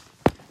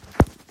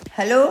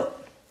Hello,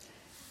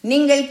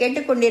 நீங்கள்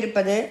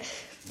கேட்டுக்கொண்டிருப்பது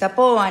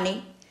தப்போவாணி,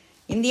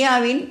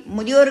 இந்தியாவின்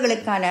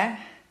முதியோர்களுக்கான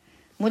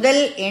முதல்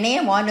இணைய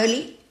வானொலி.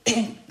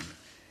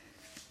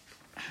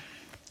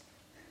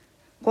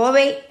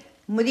 கோவை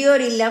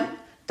முதியோர் இல்லம்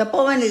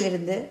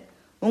தப்போவனிலிருந்து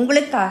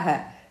உங்களுக்காக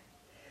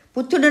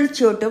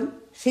புத்துணர்ச்சியூட்டும்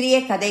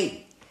சிறிய கதை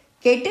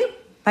கேட்டு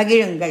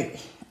மகிழுங்கள்.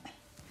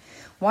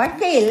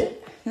 வாழ்க்கையில்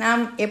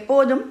நாம்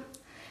எப்போதும்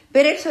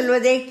பிறர்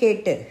சொல்வதை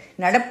கேட்டு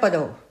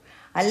நடப்பதோ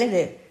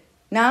அல்லது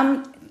நாம்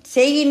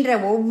செய்கின்ற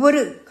ஒவ்வொரு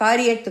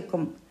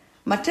காரியத்துக்கும்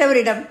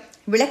மற்றவரிடம்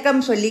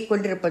விளக்கம் சொல்லிக்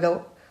கொண்டிருப்பதோ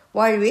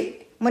வாழ்வில்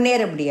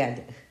முன்னேற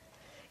முடியாது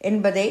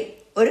என்பதை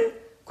ஒரு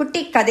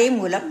குட்டி கதை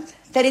மூலம்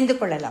தெரிந்து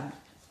கொள்ளலாம்.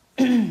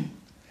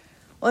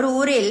 ஒரு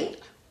ஊரில்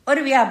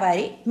ஒரு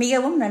வியாபாரி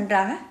மிகவும்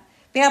நன்றாக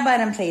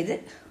வியாபாரம் செய்து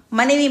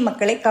மனைவி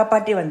மக்களை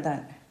காப்பாற்றி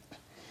வந்தான்.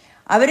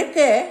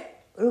 அவருக்கு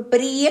ஒரு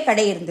பெரிய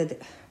கடை இருந்தது.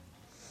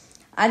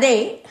 அதை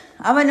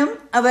அவனும்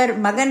அவர்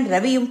மகன்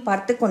ரவியும்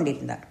பார்த்து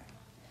கொண்டிருந்தார்.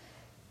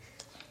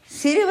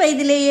 சிறு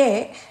வயதிலேயே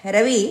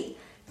ரவி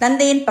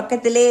தந்தையின்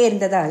பக்கத்திலேயே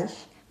இருந்ததால்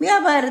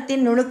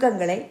வியாபாரத்தின்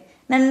நுணுக்கங்களை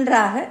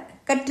நன்றாக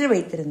கற்று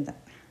வைத்திருந்தான்.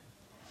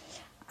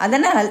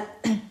 அதனால்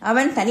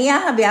அவன்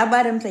தனியாக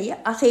வியாபாரம் செய்ய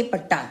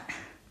ஆசைப்பட்டான்.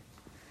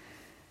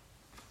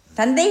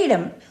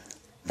 தந்தையிடம்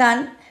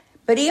தான்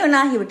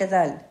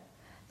பெரியவனாகிவிட்டதால்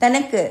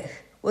தனக்கு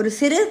ஒரு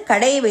சிறு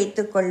கடையை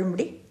வைத்துக்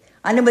கொள்ளும்படி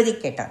அனுமதி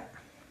கேட்டான்.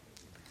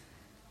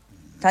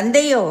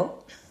 தந்தையோ,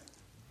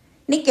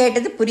 நீ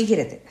கேட்டது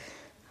புரிகிறது,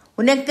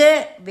 உனக்கு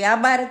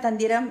வியாபார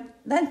தந்திரம்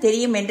தான்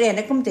தெரியும் என்று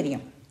எனக்கும்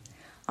தெரியும்.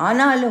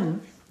 ஆனாலும்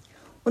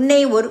உன்னை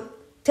ஒரு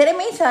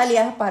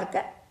திறமைசாலியாக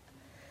பார்க்க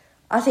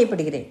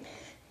ஆசைப்படுகிறேன்.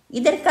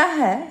 இதற்காக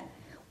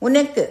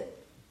உனக்கு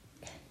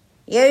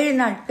 7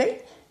 நாட்கள்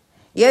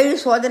 7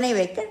 சோதனை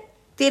வைக்க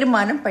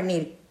தீர்மானம்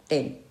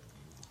பண்ணிவிட்டேன்.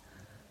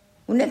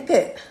 உனக்கு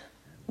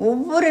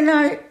ஒவ்வொரு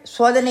நாள்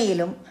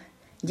சோதனையிலும்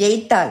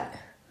ஜெயித்தால்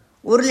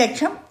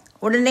 1,00,000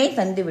 உடனே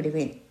தந்து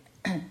விடுவேன்.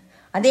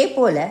 அதே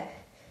போல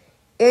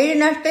 7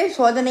 நாட்கள்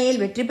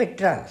சோதனையில் வெற்றி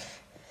பெற்றால்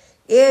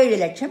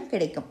 7,00,000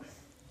 கிடைக்கும்.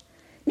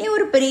 நீ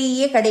ஒரு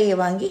பெரிய கடையை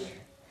வாங்கி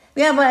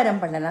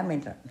வியாபாரம் பண்ணலாம்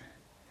என்றான்.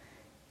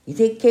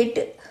 இதை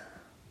கேட்டு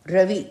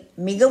ரவி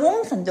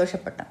மிகவும்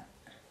சந்தோஷப்பட்டான்.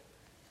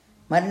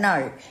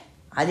 மறுநாள்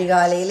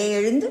அதிகாலையிலே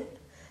எழுந்து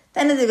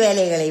தனது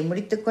வேலைகளை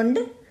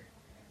முடித்துக்கொண்டு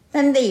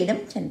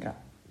தந்தையிடம்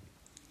சென்றான்.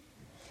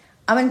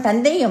 அவன்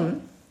தந்தையும்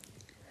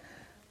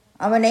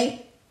அவனை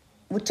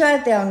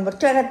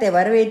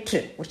உற்சாகத்தோடு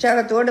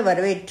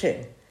வரவேற்று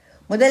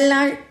முதல்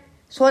நாள்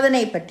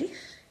சோதனை பற்றி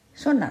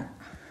சொன்னான்.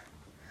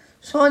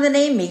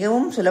 சோதனை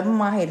மிகவும்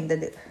சுலபமாக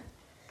இருந்தது.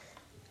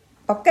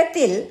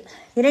 பக்கத்தில்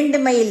 2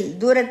 மைல்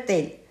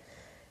தூரத்தில்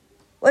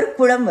ஒரு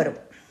குளம்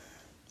வரும்.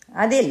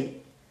 அதில்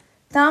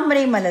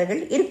தாமரை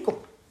மலர்கள் இருக்கும்.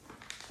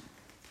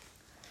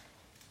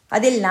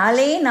 அதில்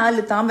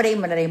 4 தாமரை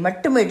மலரை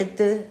மட்டும்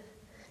எடுத்து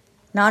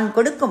நான்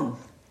கொடுக்கும்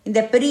இந்த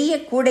பெரிய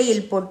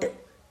கூடையில் போட்டு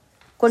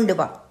கொண்டு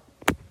வா.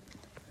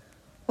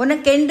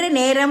 உனக்கென்று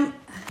நேரம்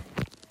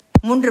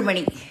 3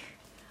 மணி,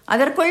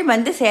 அதற்குள்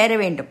வந்து சேர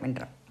வேண்டும்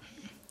என்றான்.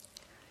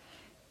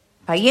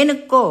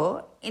 பையனுக்கோ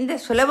இந்த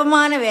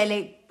சுலபமான வேலை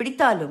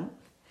பிடித்தாலும்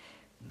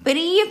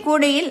பெரிய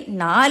கூடையில்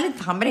 4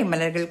 தாமரை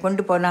மலர்கள்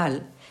கொண்டு போனால்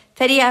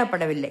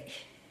சரியாகப்படவில்லை.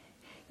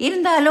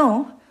 இருந்தாலும்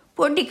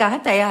போட்டிக்காக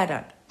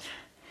தயாரான்.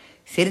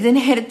 சிறிது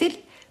நேரத்தில்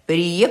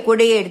பெரிய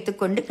கூடையை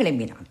எடுத்துக்கொண்டு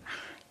கிளம்பினான்.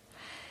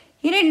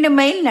 2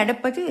 மைல்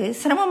நடப்பது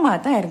சிரமமாக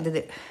தான்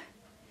இருந்தது.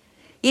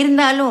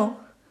 இருந்தாலும்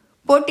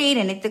போட்டியை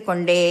நினைத்து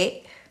கொண்டே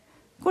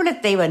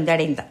குளத்தை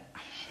வந்தடைந்தான்.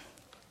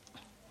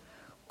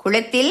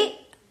 குளத்தில்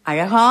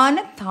அழகான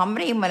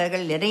தாமரை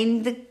மலர்கள்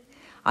நிறைந்து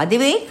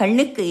அதுவே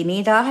கண்ணுக்கு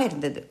இனிதாக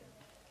இருந்தது.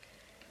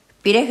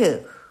 பிறகு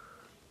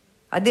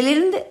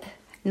அதிலிருந்து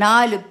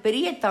 4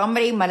 பெரிய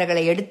தாமரை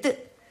மலர்களை எடுத்து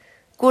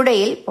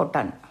கூடையில்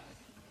போட்டான்.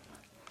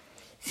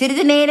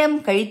 சிறிது நேரம்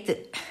கழித்து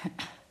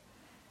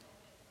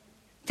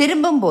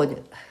திரும்பும்போது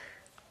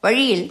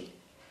வழியில்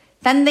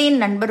தந்தையின்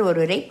நண்பர்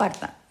ஒருவரை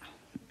பார்த்தான்.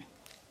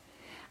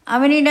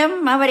 அவனிடம்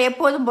அவர்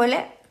எப்போதும் போல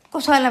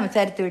குசாலம்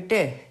விசாரித்துவிட்டு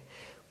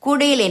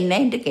கூடையில் என்ன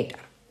என்று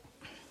கேட்டார்.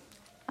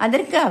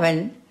 அதற்கு அவன்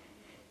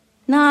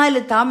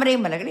 4 தாமரை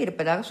மலர்கள்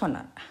இருப்பதாக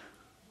சொன்னான்.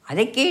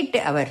 அதை கேட்டு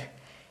அவர்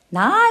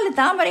 4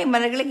 தாமரை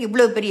மலர்களுக்கு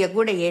இவ்வளவு பெரிய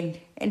கூடை ஏன்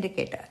என்று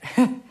கேட்டார்.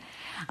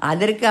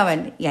 அதற்கு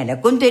அவன்,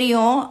 எனக்கும்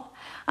தெரியும்,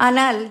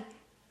 ஆனால்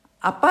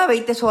அப்பா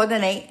வைத்த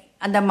சோதனை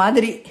அந்த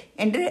மாதிரி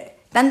என்று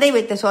தந்தை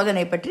வைத்த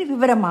சோதனை பற்றி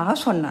விவரமாக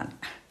சொன்னான்.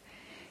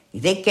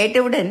 இதை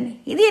கேட்டவுடன்,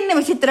 இது என்ன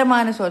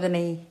விசித்திரமான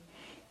சோதனை,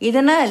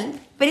 இதனால்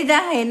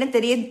பெரிதாக என்ன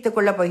தெரிவித்துக்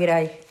கொள்ளப்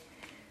போகிறாய்?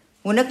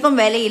 உனக்கும்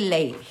வேலை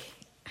இல்லை,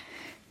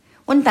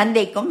 உன்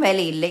தந்தைக்கும்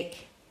வேலை இல்லை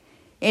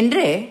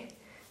என்று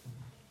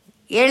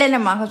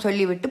ஏளனமாக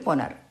சொல்லிவிட்டு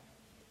போனார்.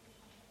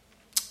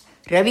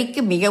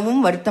 ரவிக்கு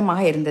மிகவும்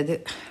வருத்தமாக இருந்தது.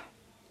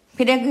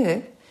 பிறகு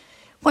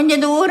கொஞ்ச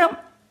தூரம்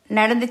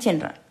நடந்து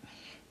சென்றான்.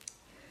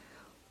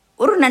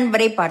 ஒரு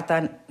நண்பரை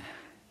பார்த்தான்.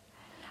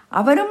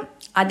 அவரும்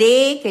அதே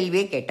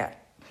கேள்வியை கேட்டார்.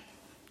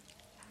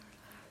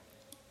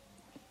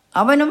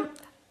 அவனும்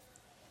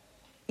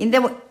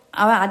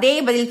அதே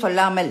பதில்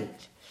சொல்லாமல்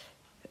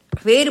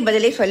வேறு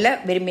பதிலை சொல்ல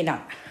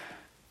விரும்பினான்.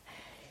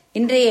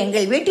 இன்று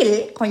எங்கள் வீட்டில்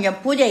கொஞ்சம்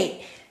பூஜை,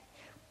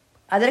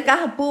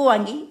 அதற்காக பூ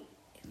வாங்கி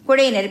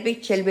கூடையை நிரப்பி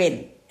செல்வேன்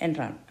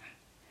என்றான்.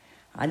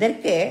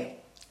 அதற்கு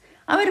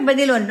அவர்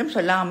பதில் ஒன்றும்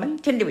சொல்லாமல்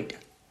சென்று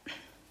விட்டார்.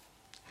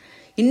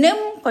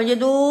 இன்னும் கொஞ்ச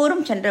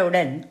தூரம்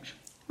சென்றவுடன்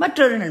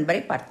மற்றொரு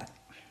நண்பரை பார்த்தான்.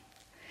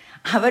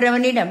 அவர்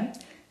அவனிடம்,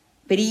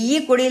 பெரிய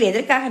கூடையில்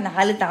எதற்காக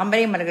 4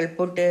 தாமரை மலர்கள்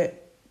போட்டு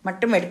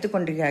மட்டும்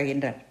எடுத்துக்கொண்டிருக்கிறார்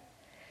என்றார்.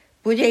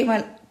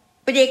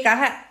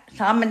 பூஜைக்காக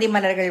சாமந்தி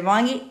மலர்கள்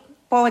வாங்கி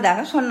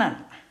போவதாக சொன்னான்.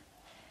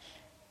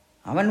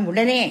 அவன்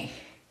உடனே,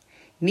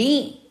 நீ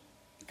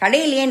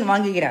கடையில் ஏன்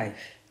வாங்குகிறாய்?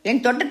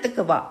 என்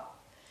தோட்டத்துக்கு வா,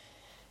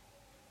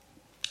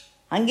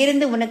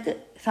 அங்கிருந்து உனக்கு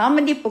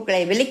சாமந்தி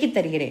பூக்களை விலைக்கு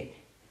தருகிறேன்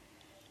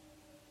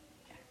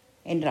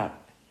என்றார்.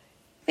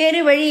 வேறு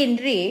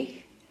வழியின்றி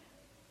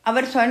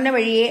அவர் சொன்ன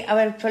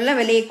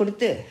விலையை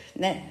கொடுத்து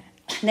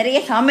நிறைய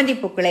சாமந்தி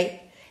பூக்களை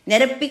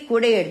நிரப்பி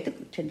கூடையை எடுத்து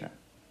சென்றான்.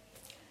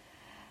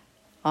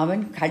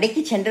 அவன்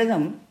கடைக்கு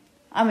சென்றதும்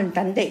அவன்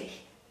தந்தை,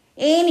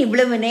 ஏன்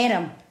இவ்வளவு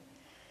நேரம்?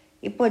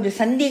 இப்போது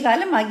சந்திய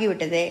காலம்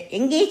ஆகிவிட்டதே,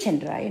 எங்கே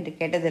சென்றாய் என்று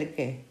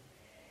கேட்டதற்கு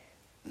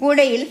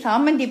கூடையில்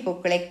சாமந்தி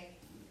பூக்களை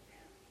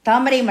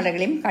தாமரை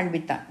மலர்களையும்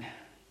காண்பித்தான்.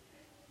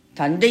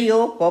 தந்தையோ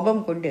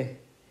கோபம் கொண்டு,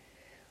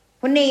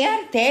 உன்னை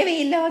யார்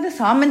தேவையில்லாத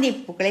சாமந்தி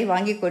பூக்களை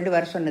வாங்கி கொண்டு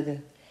வர சொன்னது?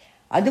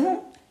 அதுவும்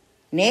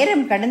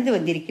நேரம் கடந்து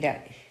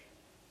வந்திருக்கிறார்.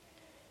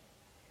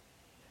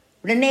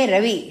 உடனே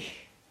ரவி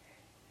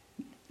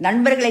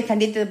நண்பர்களை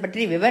சந்தித்தது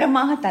பற்றி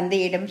விவரமாக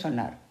தந்தையிடம்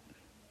சொன்னார்.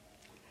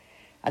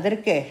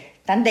 அதற்கு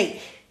தந்தை,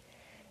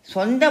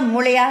 சொந்த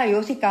மூளையாக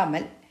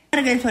யோசிக்காமல்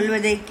அவர்கள்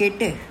சொல்வதை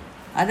கேட்டு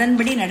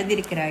அதன்படி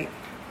நடந்திருக்கிறாய்.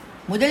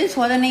 முதல்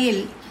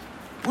சோதனையில்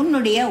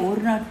உன்னுடைய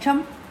 1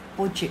 லட்சம்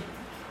போச்சு.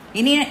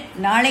 இனி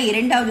நாளை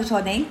 2வது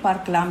சோதனையில்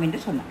பார்க்கலாம் என்று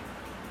சொன்னார்.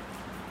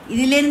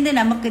 இதிலிருந்து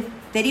நமக்கு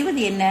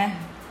தெரிவது என்ன?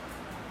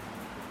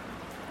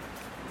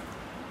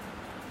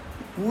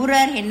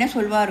 ஊரார் என்ன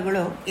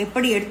சொல்வார்களோ,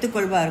 எப்படி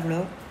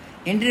எடுத்துக்கொள்வார்களோ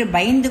என்று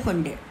பயந்து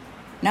கொண்டு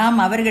நாம்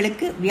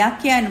அவர்களுக்கு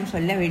வியாக்கியானம்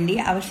சொல்ல வேண்டிய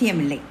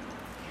அவசியமில்லை.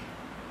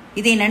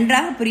 இதை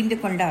நன்றாக புரிந்து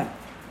கொண்டால்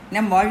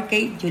நம்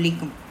வாழ்க்கை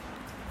ஜொலிக்கும்.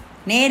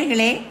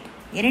 நேயர்களே,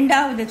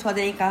 2வது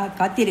சோதனைக்காக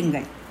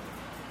காத்திருங்கள்.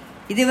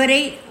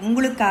 இதுவரை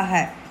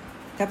உங்களுக்காக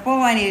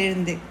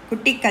தப்போவானிலிருந்து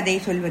குட்டி கதை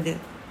சொல்வது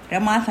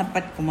ரமா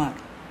சம்பத்குமார்.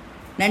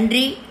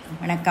 நன்றி,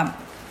 வணக்கம்.